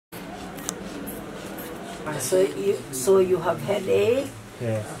So you have headache.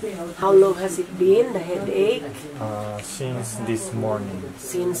 Yes. How long has it been, the headache? Since this morning.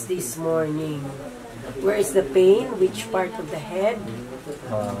 Since this morning. Where is the pain? Which part of the head?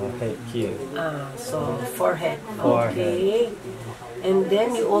 Here. So forehead. Forehead. Okay. And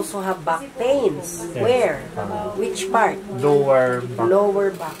then you also have back pains. Yes. Where? Which part? Lower back.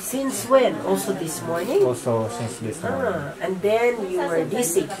 Lower back. Since when? Also this morning? Also since this morning. And then you were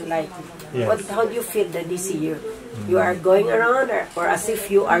dizzy. Like, Yes. how do you feel the dizzy? You are going around or as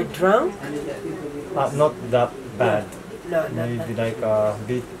if you are drunk? Not that bad. No, not Maybe that. like a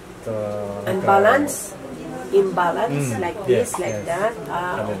bit. Unbalance? Imbalance? Like this, yes, like yes. that?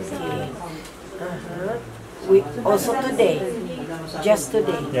 Okay. We also today? Just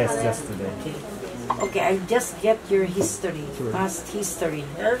today? Yes, just today. Okay. Okay, I just get your history, Sure. past history.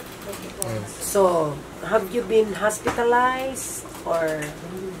 Huh? Yes. So, have you been hospitalized or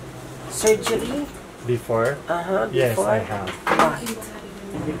surgery? Before? Yes, Before? I have.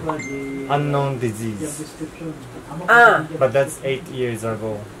 What? Unknown disease. But that's 8 years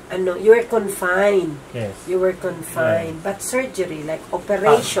ago. Ano, you were confined. Yes. You were confined. But surgery, like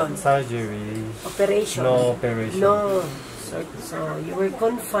operation. Surgery. Operation. No operation. No. So you were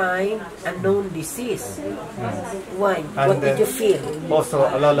confined, unknown disease. Why? And What did you feel? Also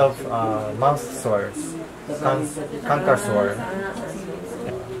a lot of mouth sores. Canker sore.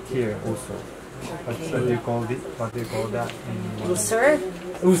 Here also. What do you call it? What do you call that? Ulcer?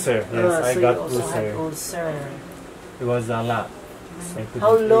 Ulcer. Yes, I So got you also had ulcer. ulcer. It was a lot. So I couldn't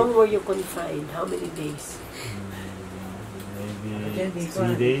How eat. long were you confined? How many days? Maybe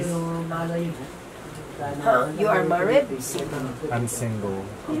 3 days. You are married? I'm single.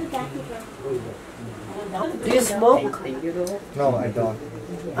 Do you smoke? No, I don't.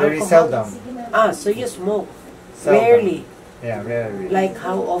 Very seldom. So you smoke? Seldom. Rarely? Yeah, rarely. Like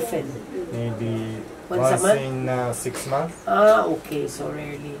how often? Maybe Once a once month? in 6 months. Okay, so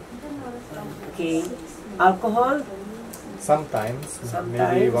rarely. Okay. Alcohol? Sometimes. Maybe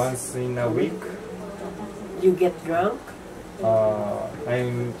Sometimes. once in a week. You get drunk?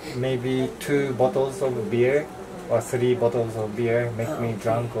 I'm maybe 2 bottles of beer or 3 bottles of beer make me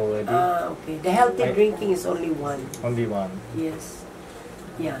drunk already. Okay. The healthy drinking is only one. Only one. Yes.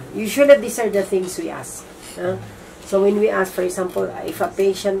 Yeah. Usually these are the things we ask. So when we ask, for example, if a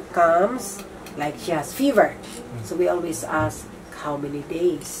patient comes, like she has fever, so we always ask how many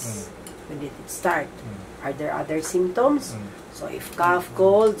days, when did it start? Are there other symptoms? So if cough,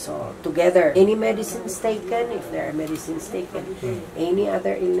 cold, so together. Any medicines taken, if there are medicines taken, any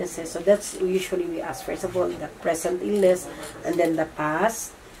other illnesses. So that's usually we ask, first of all, the present illness, and then the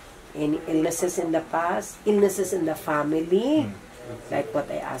past, any illnesses in the past, illnesses in the family, like what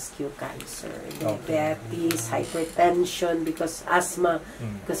I asked you, cancer, diabetes, hypertension, because asthma,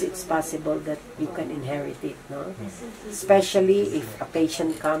 because it's possible that you can inherit it, no? Especially if a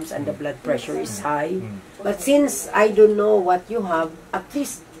patient comes and the blood pressure is high. But since I don't know what you have, at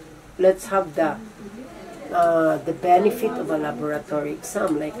least let's have the benefit of a laboratory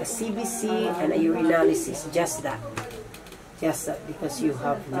exam, like a CBC and a urinalysis, just that. Just that, because you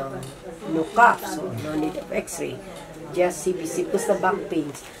have no cough, so no need of x-ray. Just CBC, because the back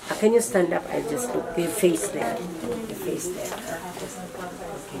pains. Can you stand up? I'll just look your face there. Your face there. Just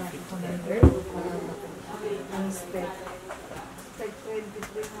okay, together.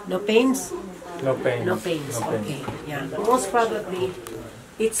 No pains? No pain. No pains. Okay. Yeah. Most probably,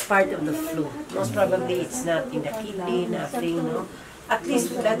 it's part of the flu. Most probably, it's not in the kidney, nothing, no? At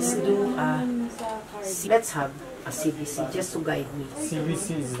least let's do let's have a CBC just to guide me.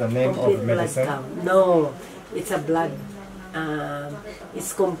 CBC is the name Complete of blood medicine? count. No, it's a blood.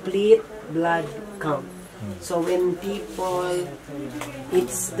 It's complete blood count. So when people,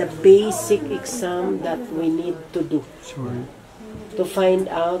 it's the basic exam that we need to do. Sure. To find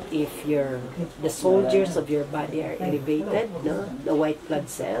out if the soldiers of your body are elevated, no? The white blood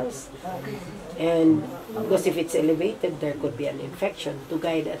cells. And because if it's elevated, there could be an infection to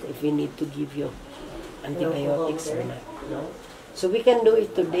guide us if we need to give you antibiotics or not. No? So we can do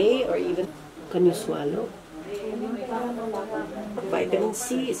it today, or even, can you swallow? Vitamin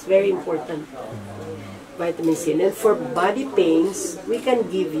C is very important. Vitamin C. And for body pains, we can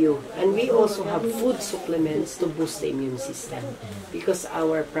give you, and we also have food supplements to boost the immune system, because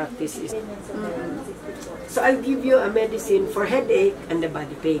our practice is. So I'll give you a medicine for headache and the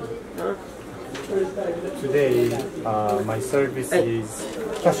body pain. No? Today, my service is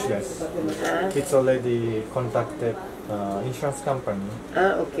cashless. It's already contacted insurance company.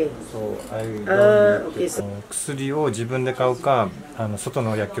 Okay. So I don't okay. need to. 薬を自分で買うか、外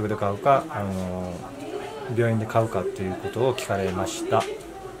の薬局で買うか、病院で買うかっていうことを聞かれました。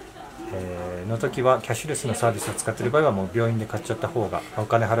の時はキャッシュレスのサービスを使っている場合はもう病院で買っちゃった方がお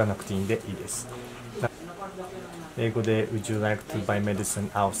金払わなくていいんでいいです。英語で Would you like to buy medicine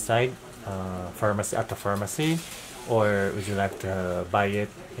outside pharmacy at the pharmacy or would you like to buy it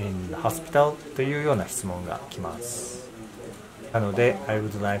in the hospital というような質問が来ます。なので I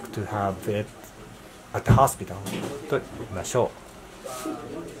would like to have it at the hospital と言いましょ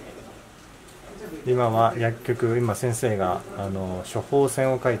う。今は薬局、今先生が処方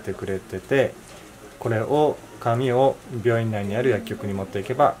箋を書いてくれてて、これを紙を病院内にある薬局に持ってい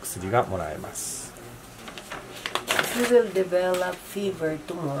けば薬がもらえます。If you will develop fever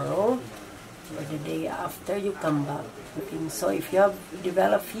tomorrow or the day after you come back, so if you have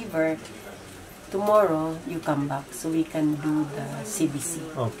developed fever tomorrow, you come back so we can do the CBC.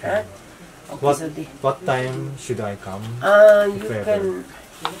 Okay. Okay, what time should I come? You can.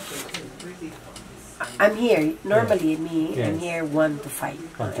 I'm here. Normally, I'm here 1 to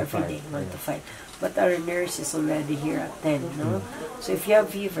 5 every day, 1 to 5. But our nurse is already here at 10, no? So if you have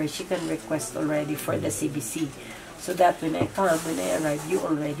fever, she can request already for the CBC. So that when I arrive, you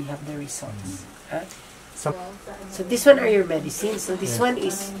already have the results. So this one are your medicines. So this one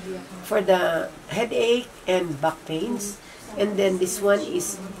is for the headache and back pains. And then this one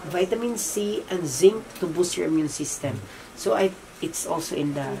is vitamin C and zinc to boost your immune system. So it's also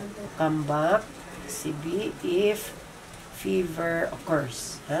in the come back, CB, if fever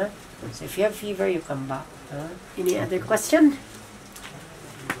occurs. So if you have fever, you come back. Any other question?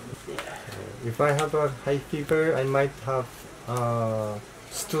 If I have a high fever, I might have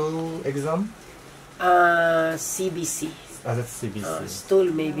stool exam. CBC. That's CBC. Stool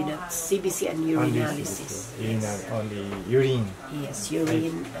maybe not. CBC and urinalysis. Only urine. Yes,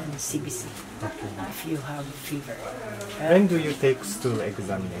 urine and CBC. Okay. If you have fever. When do you take stool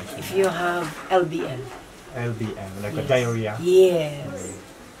examination? If you have LBM. LBM, like a diarrhea. Yes.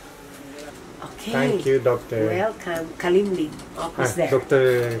 Okay. Thank you, doctor. Welcome. Kalimling. Who's there?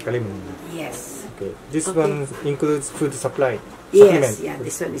 Dr. Kalimling. Yes. Okay. This one includes food supply. Yes, yeah,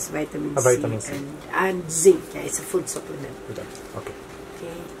 this one is vitamin C, vitamin C. And zinc. Yeah, it's a food supplement. Okay. Okay.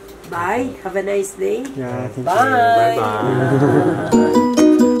 Bye. Have a nice day. Yeah, thank Bye. you. Bye-bye.